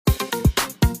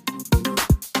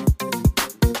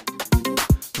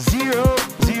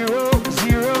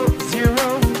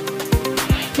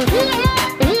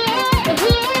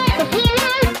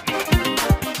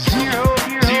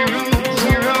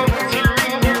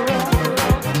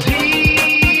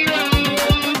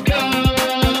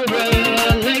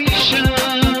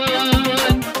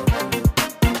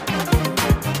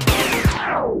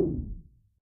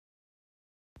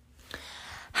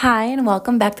and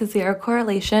welcome back to Zero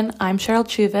Correlation. I'm Cheryl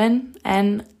Chuvin,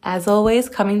 and as always,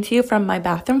 coming to you from my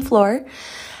bathroom floor.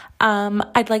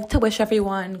 I'd like to wish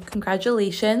everyone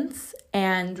congratulations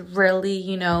and really,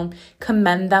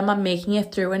 commend them on making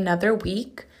it through another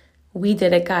week. We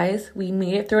did it, guys. We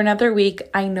made it through another week.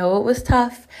 I know it was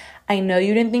tough. I know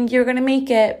you didn't think you were going to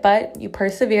make it, but you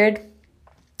persevered.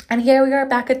 And here we are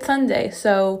back at Sunday.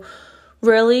 So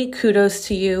really, kudos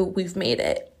to you. We've made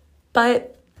it.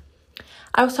 But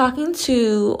I was talking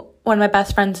to one of my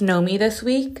best friends, Nomi, this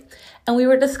week, and we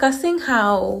were discussing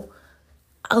how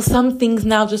some things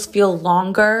now just feel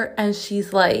longer, and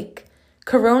she's like,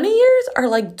 Corona years are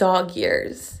like dog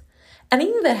years.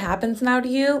 Anything that happens now to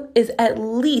you is at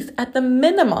least, at the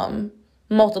minimum,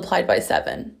 multiplied by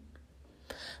 7.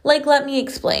 Like, let me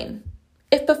explain.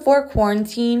 If before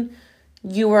quarantine,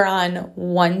 you were on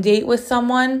one date with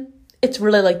someone, it's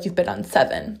really like you've been on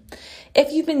 7.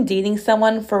 If you've been dating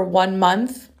someone for 1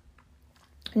 month,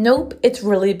 nope, it's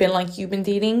really been like you've been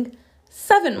dating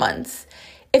 7 months.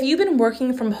 If you've been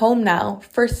working from home now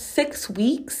for 6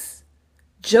 weeks,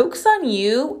 joke's on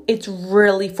you, it's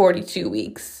really 42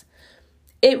 weeks.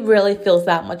 It really feels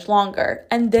that much longer.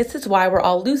 And this is why we're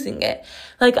all losing it.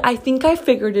 Like, I think I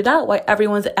figured it out why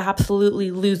everyone's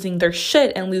absolutely losing their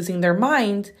shit and losing their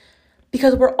mind,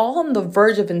 because we're all on the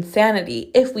verge of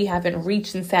insanity if we haven't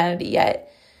reached insanity yet.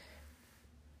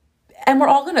 And we're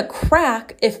all going to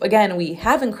crack if, again, we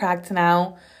haven't cracked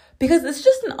now, because it's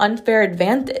just an unfair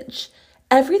advantage.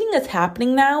 Everything that's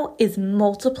happening now is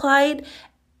multiplied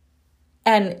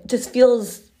and just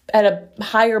feels at a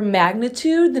higher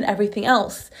magnitude than everything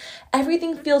else.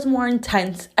 Everything feels more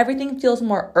intense. Everything feels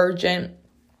more urgent.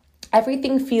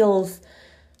 Everything feels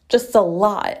just a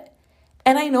lot.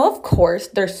 And I know, of course,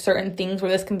 there's certain things where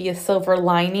this can be a silver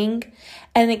lining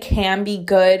and it can be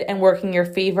good and work in your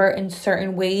favor in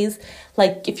certain ways.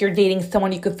 Like if you're dating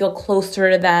someone, you could feel closer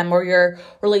to them, or your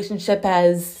relationship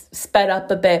has sped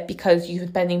up a bit because you're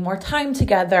spending more time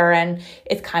together and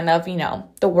it's kind of,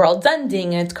 the world's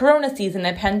ending and it's Corona season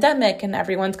and pandemic and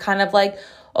everyone's kind of like,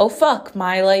 oh fuck,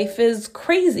 my life is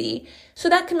crazy. So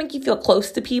that can make you feel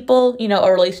close to people,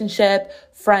 a relationship,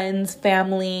 friends,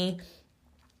 family.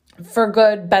 For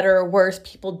good, better, or worse,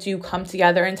 people do come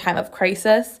together in time of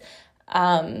crisis.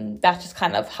 That's just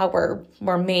kind of how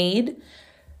we're made.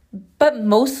 But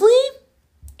mostly,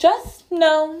 just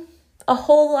no. A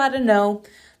whole lot of no.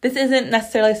 This isn't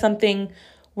necessarily something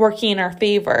working in our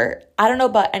favor. I don't know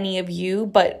about any of you,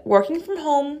 but working from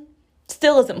home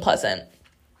still isn't pleasant.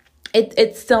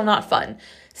 It's still not fun.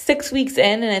 6 weeks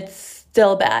in and it's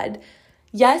still bad.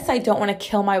 Yes, I don't want to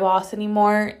kill my boss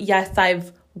anymore. Yes,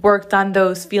 I've worked on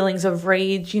those feelings of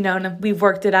rage, and we've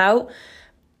worked it out,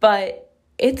 but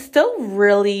it's still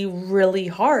really, really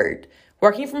hard.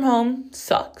 Working from home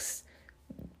sucks.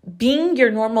 Being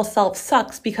your normal self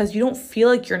sucks because you don't feel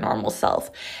like your normal self,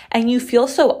 and you feel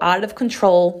so out of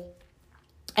control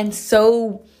and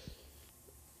so,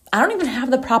 I don't even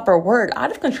have the proper word.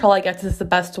 Out of control, I guess, is the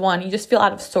best one. You just feel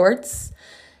out of sorts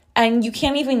and you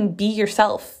can't even be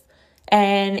yourself.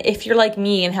 And if you're like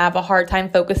me and have a hard time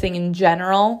focusing in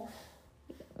general,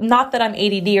 not that I'm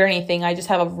ADD or anything, I just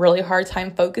have a really hard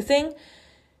time focusing.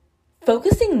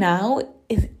 Focusing now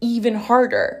is even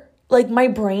harder. Like, my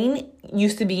brain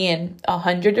used to be in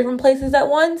 100 different places at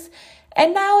once,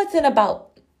 and now it's in about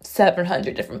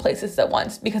 700 different places at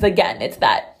once, because again, it's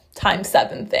that times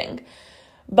 7 thing.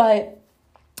 But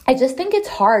I just think it's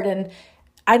hard, and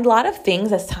a lot of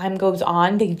things as time goes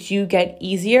on, they do get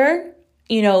easier.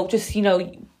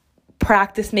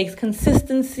 Practice makes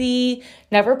consistency,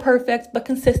 never perfect, but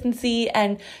consistency,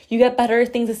 and you get better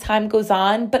at things as time goes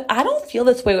on. But I don't feel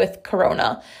this way with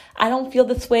Corona. I don't feel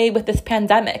this way with this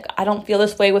pandemic. I don't feel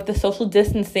this way with the social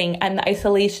distancing and the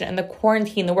isolation and the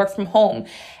quarantine, the work from home.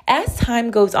 As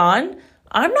time goes on,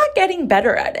 I'm not getting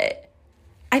better at it.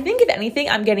 I think if anything,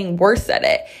 I'm getting worse at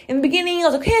it. In the beginning, I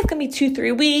was like, okay, it's going to be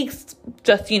 2-3 weeks.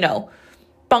 Just,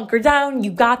 bunker down.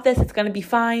 You got this. It's going to be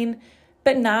fine.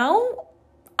 But now,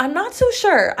 I'm not so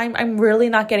sure. I'm really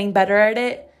not getting better at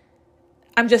it.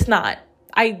 I'm just not.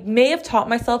 I may have taught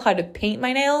myself how to paint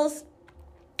my nails.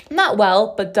 Not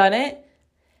well, but done it.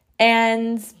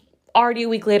 And already a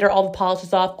week later, all the polish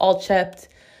is off, all chipped.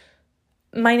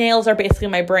 My nails are basically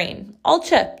my brain, all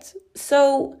chipped.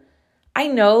 So I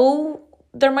know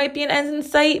there might be an end in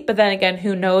sight, but then again,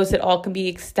 who knows? It all can be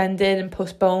extended and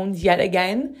postponed yet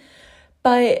again.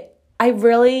 But I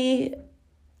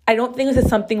don't think this is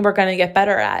something we're going to get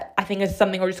better at. I think it's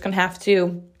something we're just going to have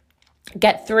to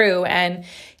get through and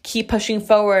keep pushing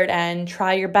forward and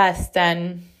try your best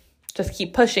and just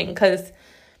keep pushing, because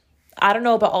I don't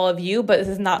know about all of you, but this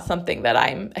is not something that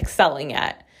I'm excelling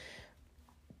at.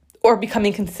 or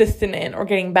becoming consistent in or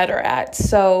getting better at.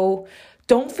 So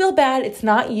don't feel bad. It's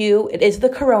not you. It is the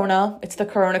corona. It's the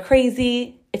corona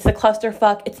crazy. It's the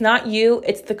clusterfuck. It's not you.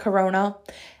 It's the corona.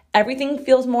 Everything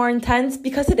feels more intense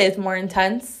because it is more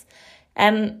intense.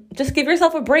 And just give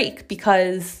yourself a break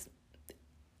because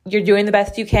you're doing the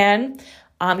best you can.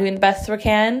 I'm doing the best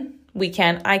we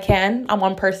can. I can. I'm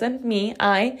one person. Me,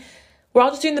 I. We're all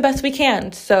just doing the best we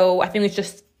can. So I think it's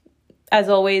just, as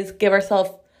always, give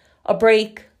ourselves a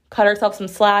break, cut ourselves some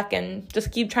slack, and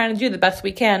just keep trying to do the best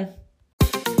we can.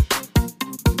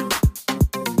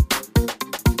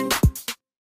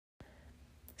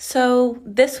 So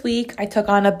this week I took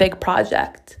on a big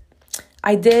project.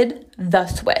 I did the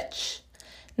switch.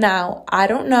 Now, I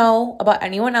don't know about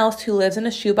anyone else who lives in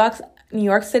a shoebox New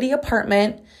York City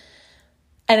apartment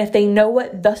and if they know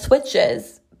what the switch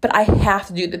is, but I have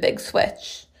to do the big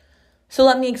switch. So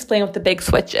let me explain what the big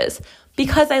switch is.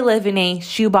 Because I live in a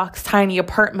shoebox tiny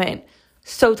apartment,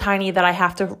 so tiny that I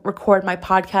have to record my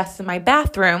podcast in my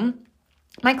bathroom,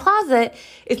 my closet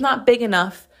is not big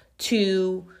enough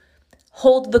to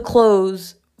hold the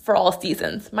clothes for all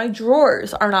seasons. My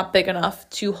drawers are not big enough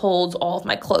to hold all of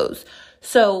my clothes.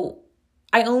 So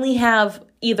I only have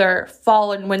either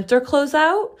fall and winter clothes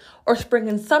out or spring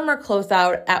and summer clothes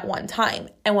out at one time.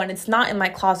 And when it's not in my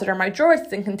closet or my drawers,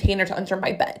 it's in containers under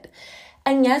my bed.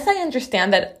 And yes, I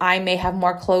understand that I may have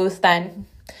more clothes than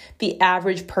the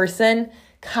average person,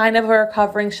 kind of a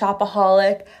recovering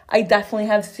shopaholic. I definitely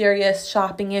have serious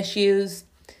shopping issues.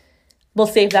 We'll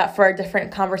save that for a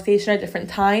different conversation, a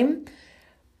different time.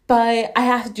 But I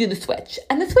have to do the switch.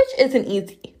 And the switch isn't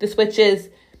easy. The switch is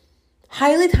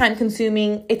highly time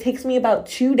consuming. It takes me about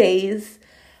 2 days.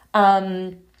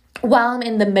 While I'm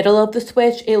in the middle of the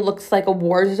switch, it looks like a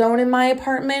war zone in my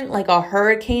apartment, like a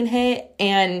hurricane hit,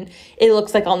 and it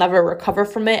looks like I'll never recover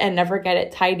from it and never get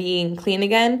it tidy and clean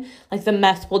again. Like the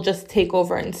mess will just take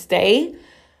over and stay.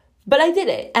 But I did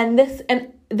it. And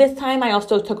this time I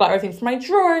also took out everything from my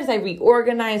drawers. I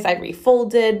reorganized, I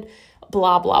refolded,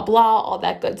 blah, blah, blah, all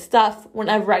that good stuff.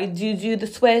 Whenever I do the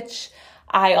switch,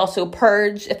 I also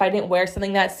purge. If I didn't wear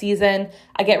something that season,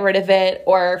 I get rid of it.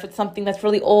 Or if it's something that's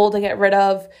really old, I get rid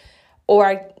of.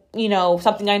 Or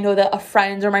something I know that a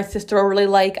friend or my sister will really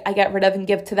like, I get rid of and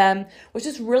give to them, which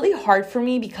is really hard for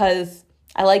me because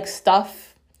I like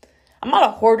stuff. I'm not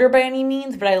a hoarder by any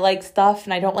means, but I like stuff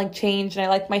and I don't like change and I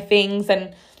like my things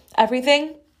and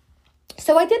everything.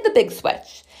 So I did the big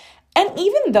switch. And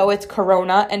even though it's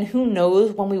Corona and who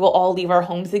knows when we will all leave our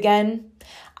homes again,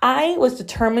 I was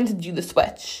determined to do the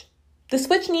switch. The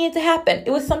switch needed to happen.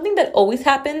 It was something that always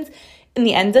happens in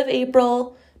the end of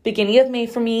April, beginning of May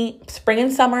for me. Spring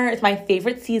and summer is my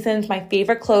favorite seasons, my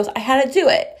favorite clothes. I had to do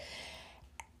it.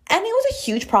 And it was a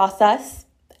huge process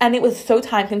and it was so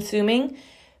time consuming.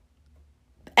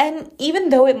 And even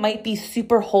though it might be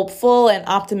super hopeful and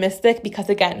optimistic, because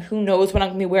again, who knows when I'm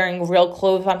going to be wearing real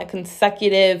clothes on a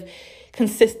consistent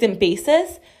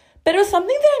basis, but it was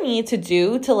something that I needed to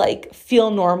do to feel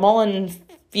normal and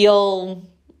feel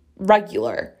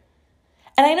regular.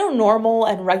 And I know normal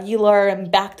and regular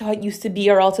and back to how it used to be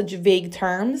are all such vague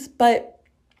terms, but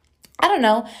I don't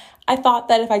know. I thought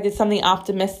that if I did something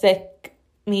optimistic,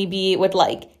 maybe it would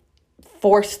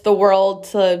force the world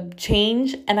to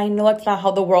change. And I know that's not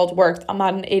how the world works. I'm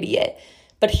not an idiot.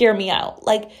 But hear me out.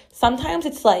 Sometimes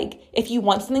it's if you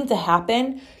want something to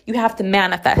happen, you have to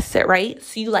manifest it, right?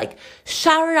 So you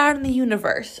shout it out in the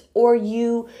universe, or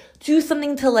you do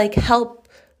something to help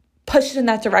push it in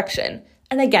that direction.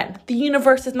 And again, the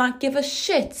universe does not give a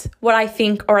shit what I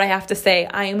think or what I have to say.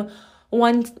 I'm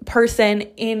one person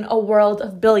in a world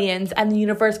of billions, and the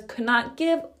universe could not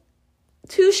give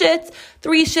 2 shits,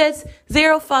 3 shits,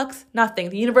 0 fucks, nothing.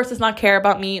 The universe does not care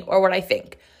about me or what I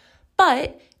think.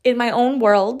 But in my own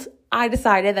world, I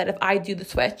decided that if I do the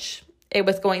switch, it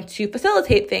was going to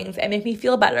facilitate things and make me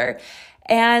feel better.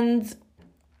 And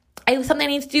it was something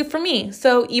I need to do for me.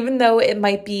 So even though it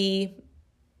might be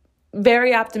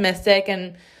very optimistic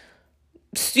and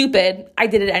stupid, I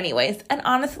did it anyways. And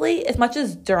honestly, as much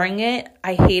as during it,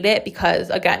 I hate it because,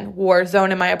 again, war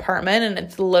zone in my apartment and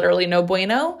it's literally no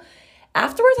bueno.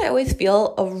 Afterwards, I always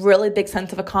feel a really big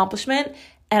sense of accomplishment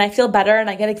and I feel better and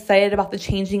I get excited about the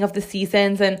changing of the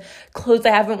seasons and clothes I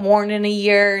haven't worn in a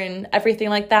year and everything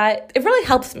like that. It really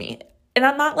helps me. And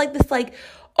I'm not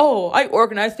oh, I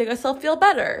organized to make myself feel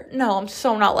better. No, I'm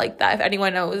so not like that. If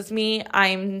anyone knows me,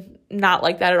 I'm not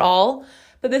like that at all.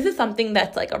 But this is something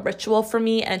that's a ritual for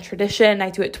me and tradition. I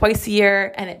do it twice a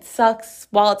year and it sucks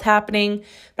while it's happening,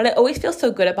 but I always feel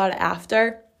so good about it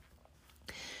after.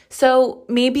 So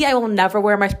maybe I will never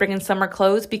wear my spring and summer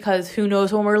clothes because who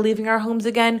knows when we're leaving our homes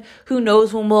again? Who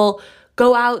knows when we'll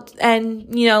go out and,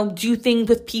 do things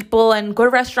with people and go to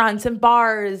restaurants and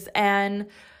bars and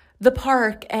the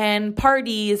park and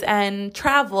parties and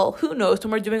travel. Who knows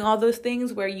when we're doing all those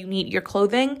things where you need your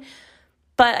clothing.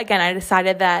 But again, I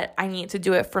decided that I need to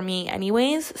do it for me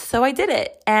anyways. So I did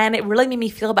it and it really made me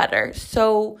feel better.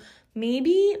 So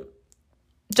maybe,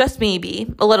 just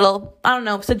maybe, a little,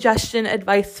 suggestion,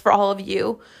 advice for all of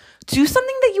you. Do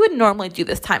something that you would normally do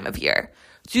this time of year.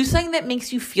 Do something that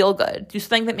makes you feel good. Do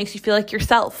something that makes you feel like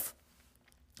yourself.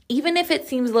 Even if it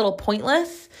seems a little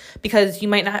pointless because you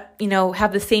might not,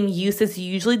 have the same use as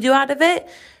you usually do out of it,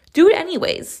 do it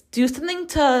anyways. Do something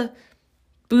to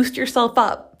boost yourself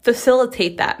up,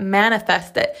 facilitate that,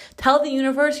 manifest it. Tell the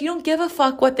universe you don't give a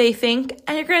fuck what they think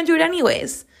and you're going to do it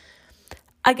anyways.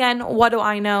 Again, what do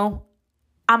I know?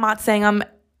 I'm not saying I'm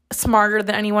smarter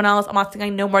than anyone else. I'm not saying I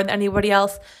know more than anybody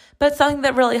else, but it's something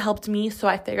that really helped me, so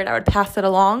I figured I would pass it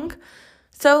along.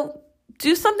 So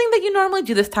do something that you normally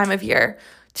do this time of year.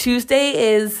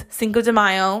 Tuesday is Cinco de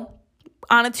Mayo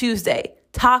on a Tuesday,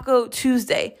 Taco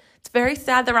Tuesday. It's very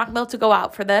sad that we're not going to be able to go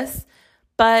out for this,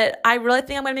 but I really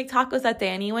think I'm going to make tacos that day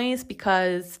anyways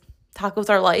because tacos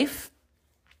are life.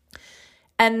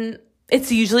 And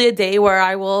it's usually a day where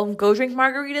I will go drink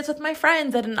margaritas with my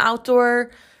friends at an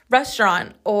outdoor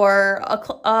restaurant or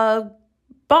a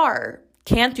bar.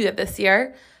 Can't do that this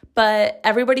year, but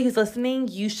everybody who's listening,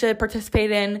 you should participate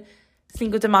in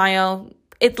Cinco de Mayo.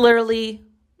 It's literally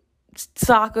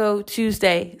Taco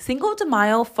Tuesday. Cinco de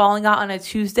Mayo falling out on a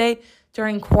Tuesday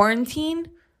during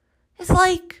quarantine is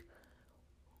like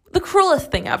the cruelest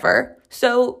thing ever.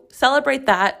 So celebrate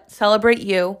that. Celebrate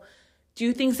you.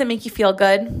 Do things that make you feel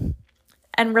good.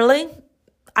 And really,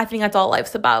 I think that's all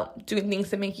life's about. Doing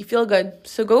things that make you feel good.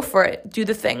 So go for it. Do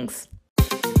the things.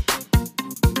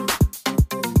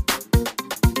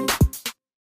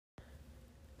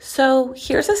 So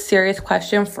here's a serious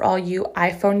question for all you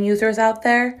iPhone users out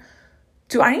there.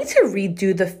 Do I need to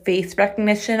redo the face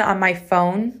recognition on my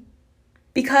phone?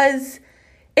 Because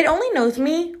it only knows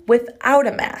me without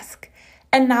a mask.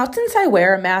 And now since I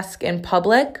wear a mask in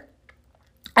public,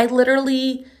 I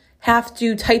literally have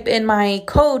to type in my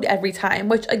code every time,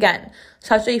 which again,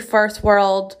 such a first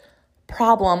world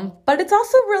problem, but it's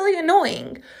also really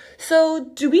annoying. So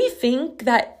do we think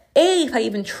that if I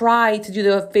even try to do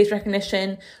the face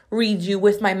recognition redo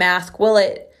with my mask, will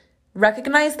it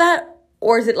recognize that?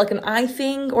 Or is it like an eye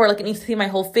thing? Or like it needs to see my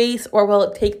whole face? Or will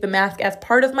it take the mask as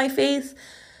part of my face?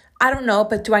 I don't know,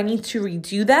 but do I need to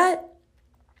redo that?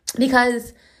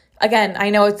 Because, again,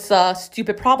 I know it's a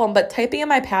stupid problem, but typing in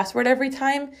my password every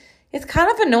time is kind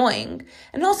of annoying.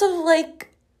 And also, I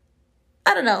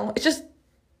don't know, it's just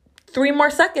 3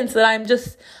 more seconds that I'm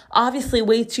just obviously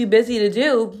way too busy to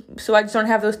do. So I just don't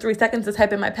have those 3 seconds to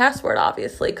type in my password,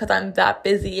 obviously, because I'm that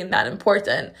busy and that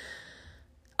important,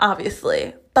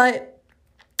 obviously. But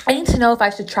I need to know if I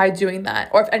should try doing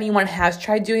that or if anyone has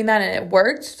tried doing that and it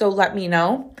worked, so let me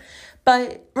know.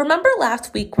 But remember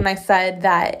last week when I said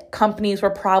that companies were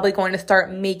probably going to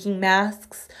start making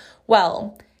masks?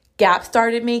 Well, Gap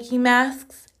started making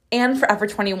masks and Forever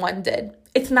 21 did.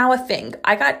 It's now a thing.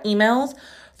 I got emails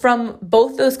from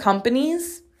both those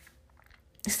companies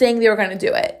saying they were going to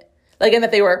do it. And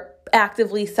that they were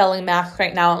actively selling masks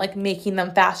right now and making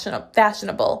them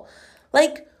fashionable.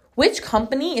 Which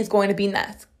company is going to be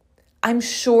next? I'm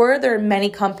sure there are many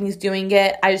companies doing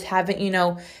it. I just haven't,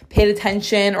 paid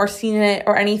attention or seen it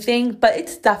or anything, but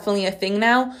it's definitely a thing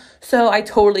now. So I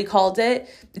totally called it.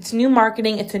 It's new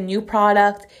marketing. It's a new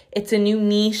product. It's a new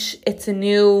niche. It's a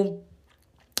new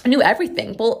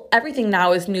everything. Well, everything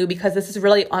now is new because this is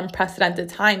really unprecedented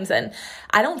times. And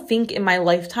I don't think in my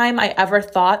lifetime I ever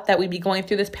thought that we'd be going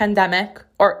through this pandemic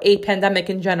or a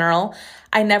pandemic in general.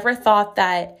 I never thought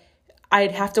that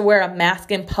I'd have to wear a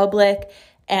mask in public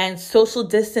and social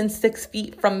distance 6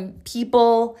 feet from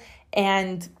people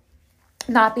and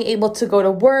not be able to go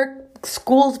to work,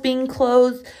 schools being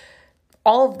closed,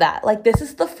 all of that. This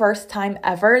is the first time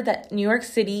ever that New York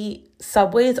City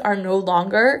subways are no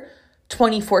longer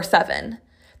 24/7.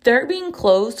 They're being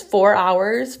closed 4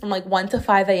 hours from 1 to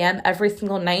 5 a.m. every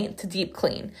single night to deep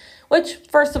clean, which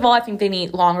first of all, I think they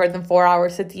need longer than 4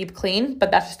 hours to deep clean,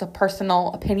 but that's just a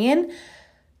personal opinion.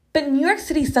 But New York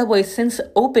City subways since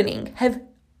opening have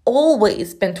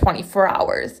always been 24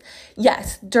 hours.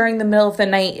 Yes, during the middle of the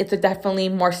night, it's definitely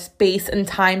more space and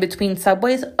time between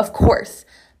subways, of course,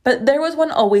 but there was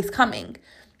one always coming.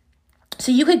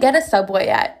 So you could get a subway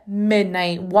at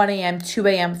midnight, 1 a.m., 2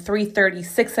 a.m., 3:30,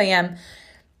 6 a.m.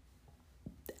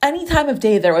 Any time of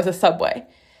day there was a subway.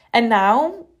 And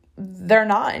now they're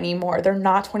not anymore. They're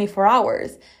not 24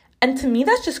 hours. And to me,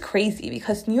 that's just crazy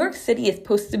because New York City is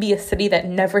supposed to be a city that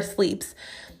never sleeps.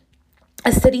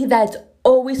 a city that's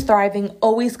always thriving,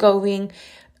 always going,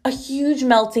 a huge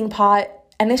melting pot,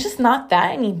 and it's just not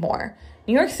that anymore.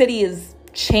 New York City is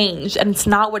changed, and it's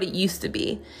not what it used to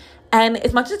be. And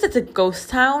as much as it's a ghost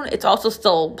town, it's also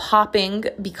still popping,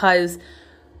 because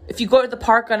if you go to the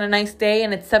park on a nice day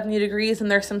and it's 70 degrees and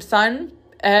there's some sun,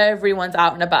 everyone's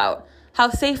out and about. How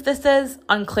safe this is,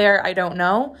 unclear, I don't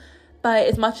know. But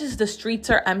as much as the streets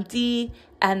are empty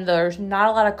and there's not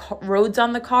a lot of roads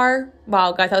on the car,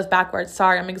 wow, guys, that was backwards.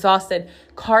 Sorry, I'm exhausted.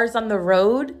 Cars on the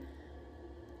road,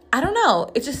 I don't know.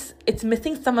 It's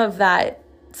missing some of that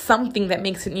something that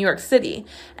makes it New York City.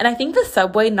 And I think the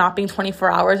subway not being 24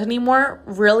 hours anymore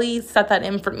really set that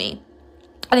in for me.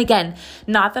 And again,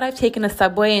 not that I've taken a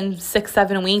subway in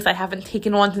 6-7 weeks. I haven't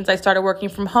taken one since I started working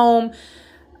from home.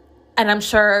 And I'm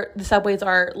sure the subways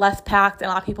are less packed and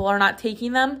a lot of people are not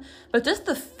taking them. But just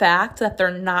the fact that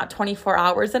they're not 24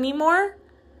 hours anymore,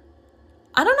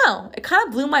 I don't know. It kind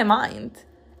of blew my mind.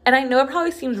 And I know it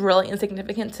probably seems really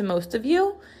insignificant to most of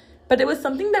you, but it was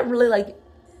something that really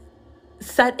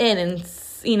set in, and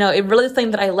it really is something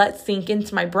that I let sink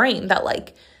into my brain, that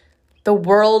the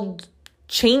world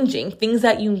changing, things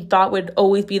that you thought would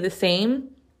always be the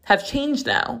same have changed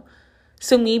now.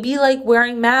 So maybe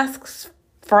wearing masks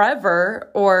forever,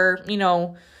 or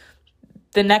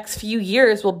the next few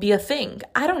years will be a thing.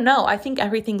 I don't know. I think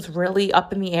everything's really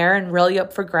up in the air and really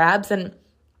up for grabs, and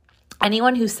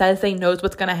anyone who says they knows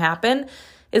what's going to happen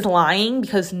is lying,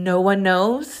 because no one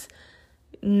knows.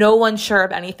 No one's sure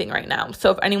of anything right now.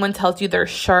 So if anyone tells you they're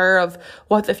sure of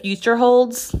what the future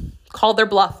holds, call their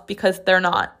bluff, because they're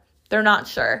not. They're not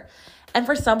sure. And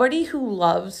for somebody who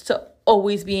loves to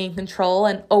always be in control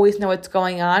and always know what's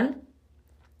going on,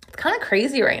 it's kind of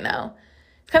crazy right now.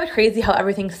 It's kind of crazy how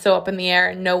everything's so up in the air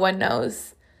and no one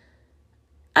knows.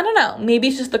 I don't know. Maybe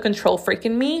it's just the control freak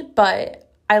in me, but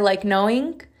I like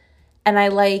knowing. And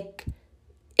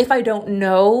if I don't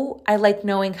know, I like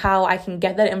knowing how I can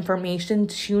get that information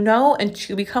to know and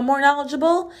to become more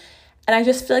knowledgeable. And I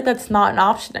just feel like that's not an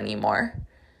option anymore.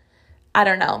 I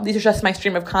don't know. These are just my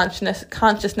stream of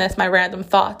consciousness, my random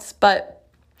thoughts. But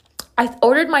I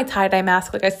ordered my tie-dye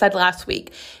mask, like I said last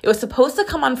week. It was supposed to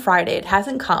come on Friday. It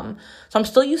hasn't come. So I'm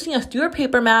still using a Stuart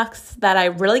paper mask that I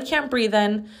really can't breathe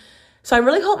in. So I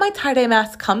really hope my tie-dye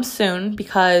mask comes soon,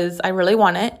 because I really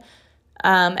want it.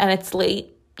 And it's late,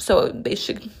 so they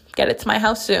should get it to my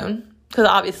house soon. Because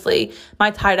obviously,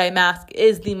 my tie-dye mask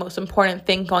is the most important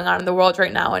thing going on in the world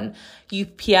right now. And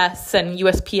UPS and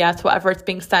USPS, whatever it's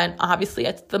being sent, obviously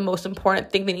it's the most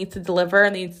important thing they need to deliver.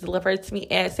 And they need to deliver it to me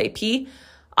ASAP.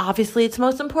 Obviously, it's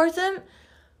most important.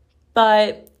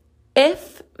 But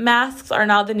if masks are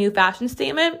now the new fashion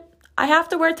statement, I have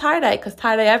to wear tie-dye, because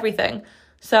tie-dye everything.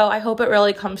 So I hope it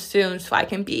really comes soon so I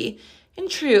can be in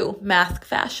true mask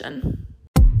fashion.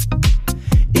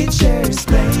 It's Cher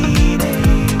explaining.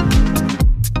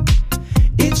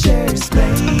 It's Cher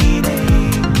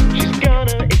explaining. She's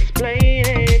gonna explain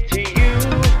it to you.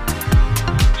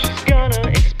 She's gonna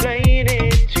explain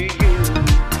it to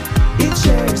you. It's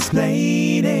Cher explaining.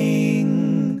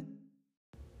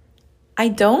 I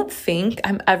don't think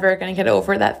I'm ever going to get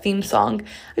over that theme song.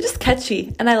 It's just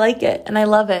catchy, and I like it, and I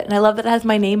love it, and I love that it has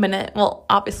my name in it. Well,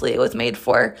 obviously, it was made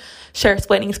for Cher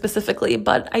explaining specifically,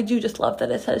 but I do just love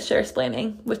that it says Cher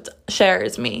explaining, which Cher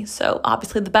is me, so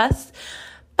obviously the best.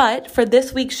 But for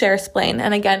this week's Cher explain,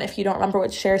 and again, if you don't remember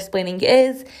what Cher explaining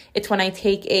is, it's when I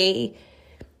take a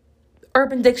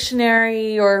Urban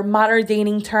Dictionary or modern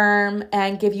dating term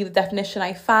and give you the definition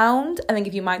I found, and then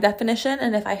give you my definition,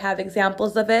 and if I have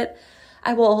examples of it,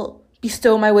 I will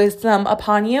bestow my wisdom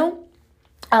upon you.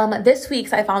 This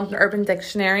week's I found an Urban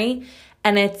Dictionary,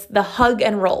 and it's the hug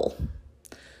and roll.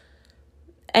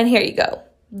 And here you go.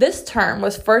 This term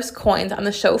was first coined on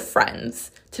the show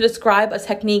Friends to describe a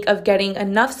technique of getting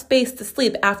enough space to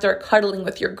sleep after cuddling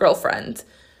with your girlfriend.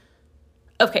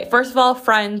 Okay, first of all,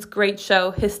 Friends, great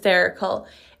show, hysterical.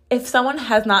 If someone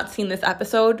has not seen this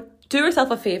episode, do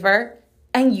yourself a favor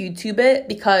and YouTube it,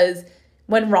 because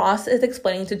when Ross is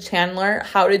explaining to Chandler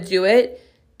how to do it,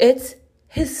 it's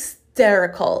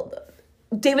hysterical.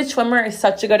 David Schwimmer is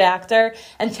such a good actor,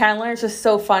 and Chandler is just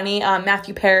so funny.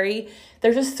 Matthew Perry,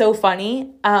 they're just so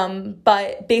funny.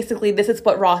 But basically, this is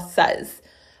what Ross says.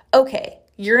 Okay,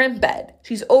 you're in bed.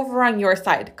 She's over on your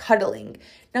side, cuddling.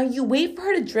 Now you wait for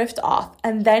her to drift off,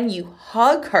 and then you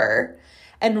hug her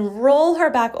and roll her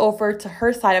back over to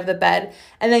her side of the bed,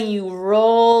 and then you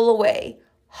roll away.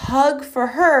 Hug for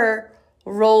her,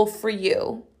 roll for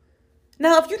you.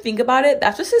 Now, if you think about it,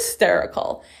 that's just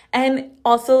hysterical. And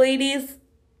also, ladies,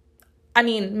 I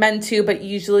mean, men too, but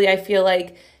usually I feel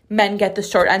like men get the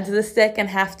short end of the stick and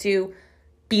have to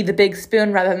be the big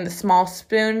spoon rather than the small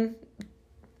spoon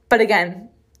But again,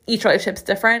 each relationship's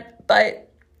different. But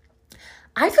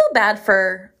I feel bad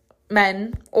for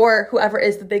men or whoever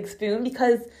is the big spoon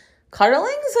because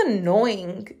cuddling is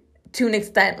annoying to an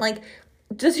extent. Like,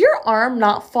 does your arm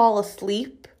not fall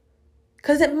asleep?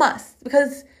 Because it must.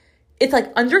 Because it's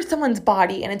like under someone's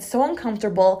body and it's so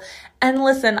uncomfortable. And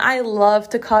listen, I love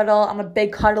to cuddle. I'm a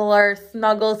big cuddler.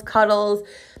 Snuggles, cuddles,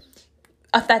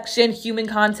 affection, human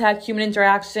contact, human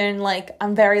interaction. Like,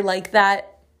 I'm very like that.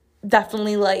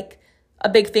 Definitely like a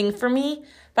big thing for me.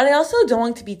 But I also don't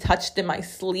like to be touched in my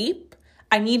sleep.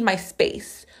 I need my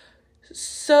space.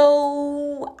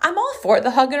 So I'm all for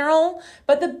the hug and roll,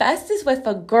 but the best is with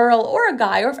a girl or a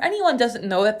guy, or if anyone doesn't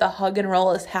know that the hug and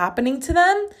roll is happening to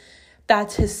them,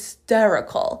 that's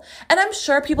hysterical. And I'm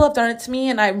sure people have done it to me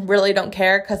and I really don't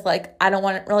care because like I don't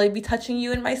want to really be touching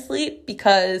you in my sleep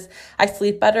because I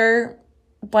sleep better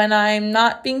when I'm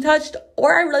not being touched,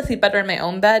 or I really sleep better in my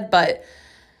own bed, but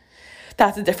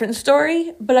that's a different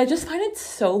story. But I just find it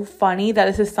so funny that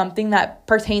this is something that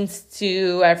pertains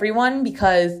to everyone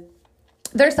because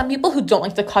there's some people who don't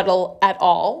like to cuddle at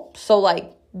all. So,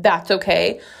 like, that's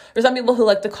okay. There's some people who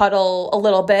like to cuddle a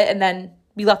little bit and then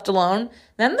be left alone.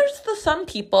 Then there's the some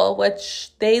people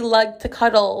which they like to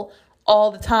cuddle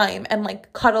all the time and,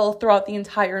 like, cuddle throughout the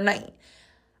entire night.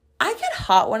 I get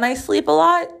hot when I sleep a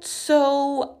lot,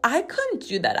 so I couldn't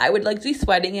do that. I would, like, be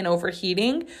sweating and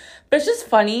overheating. But it's just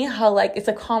funny how, like, it's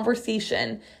a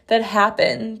conversation that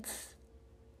happens.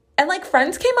 And, like,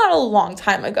 Friends came out a long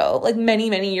time ago, like,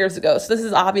 many, many years ago. So this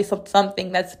is obviously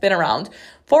something that's been around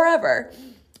forever.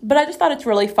 But I just thought it's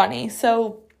really funny.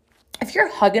 So if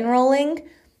you're hug and rolling,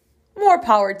 more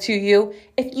power to you.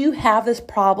 If you have this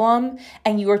problem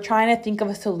and you were trying to think of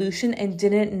a solution and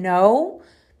didn't know,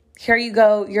 here you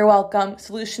go. You're welcome.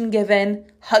 Solution given.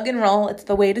 Hug and roll. It's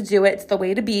the way to do it. It's the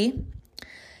way to be.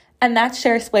 And that's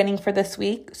Sharesplaining for this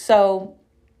week. So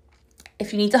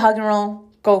if you need to hug and roll,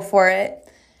 go for it.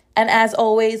 And as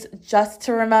always, just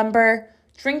to remember,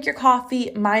 drink your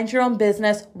coffee, mind your own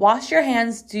business, wash your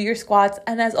hands, do your squats,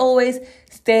 and as always,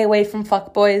 stay away from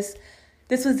fuckboys.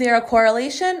 This was Zero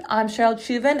Correlation. I'm Cheryl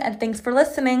Chuvin, and thanks for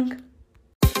listening.